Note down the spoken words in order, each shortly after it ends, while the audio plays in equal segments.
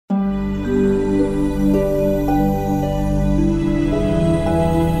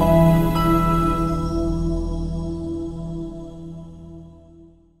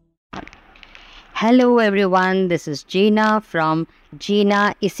Hello everyone, this is Gina from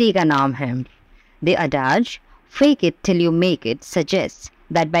Gina Isi Ka Naam Hai. The adage, fake it till you make it, suggests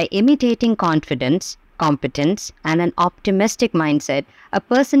that by imitating confidence, competence, and an optimistic mindset, a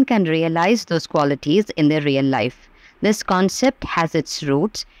person can realize those qualities in their real life. This concept has its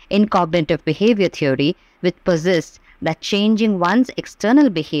roots in cognitive behavior theory, which posits that changing one's external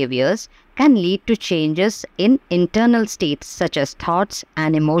behaviors can lead to changes in internal states such as thoughts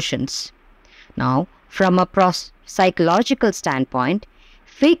and emotions. Now, from a psychological standpoint,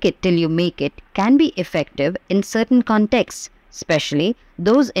 fake it till you make it can be effective in certain contexts, especially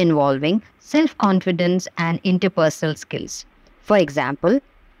those involving self-confidence and interpersonal skills. For example,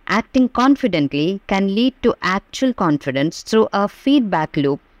 acting confidently can lead to actual confidence through a feedback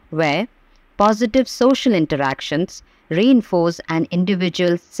loop where positive social interactions reinforce an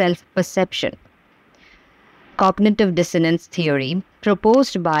individual's self-perception. Cognitive dissonance theory,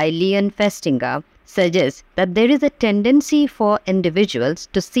 proposed by Leon Festinger, suggests that there is a tendency for individuals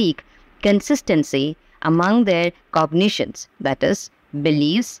to seek consistency among their cognitions, that is,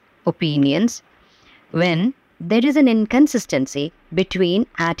 beliefs, opinions. When there is an inconsistency between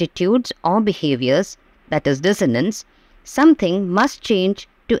attitudes or behaviors, that is, dissonance, something must change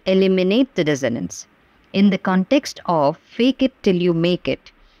to eliminate the dissonance. In the context of fake it till you make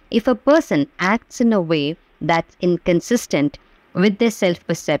it, if a person acts in a way that's inconsistent with their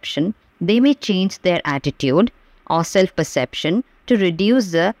self-perception, they may change their attitude or self-perception to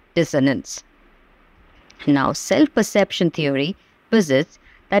reduce the dissonance. Now, self-perception theory posits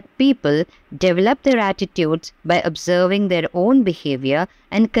that people develop their attitudes by observing their own behavior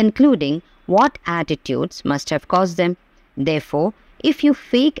and concluding what attitudes must have caused them. Therefore, if you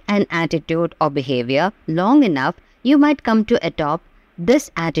fake an attitude or behavior long enough, you might come to adopt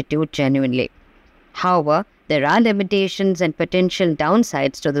this attitude genuinely. However, there are limitations and potential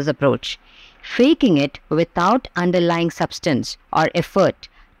downsides to this approach. Faking it without underlying substance or effort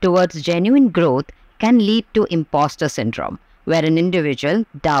towards genuine growth can lead to imposter syndrome, where an individual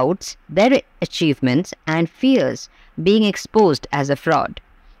doubts their achievements and fears being exposed as a fraud.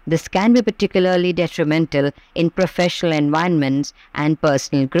 This can be particularly detrimental in professional environments and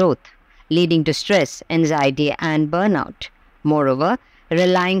personal growth, leading to stress, anxiety, and burnout. Moreover,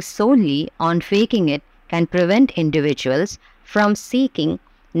 relying solely on faking it can prevent individuals from seeking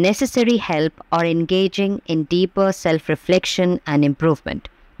necessary help or engaging in deeper self-reflection and improvement,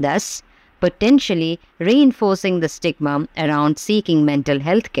 thus potentially reinforcing the stigma around seeking mental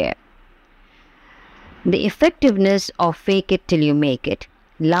health care. The effectiveness of fake it till you make it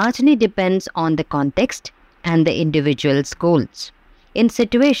largely depends on the context and the individual's goals. In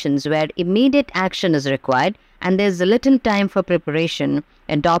situations where immediate action is required and there's little time for preparation,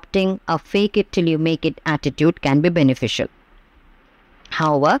 adopting a fake it till you make it attitude can be beneficial.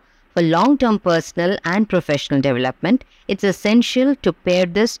 However, for long-term personal and professional development, it's essential to pair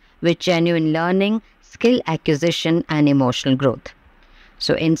this with genuine learning, skill acquisition, and emotional growth.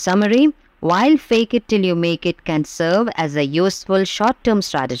 So in summary, while fake it till you make it can serve as a useful short-term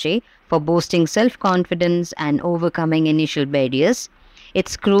strategy for boosting self-confidence and overcoming initial barriers,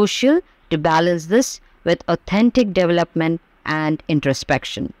 it's crucial to balance this with authentic development and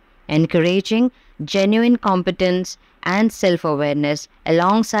introspection, encouraging genuine competence and self-awareness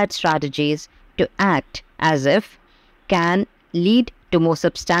alongside strategies to act as if can lead to more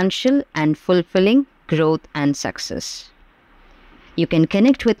substantial and fulfilling growth and success. You can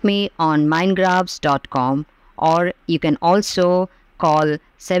connect with me on mindgraphs.com, or you can also call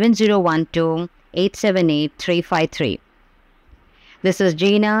 7012-878-353. This is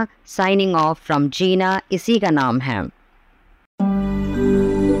Gina signing off from Gina Isi Ka Naam Hai.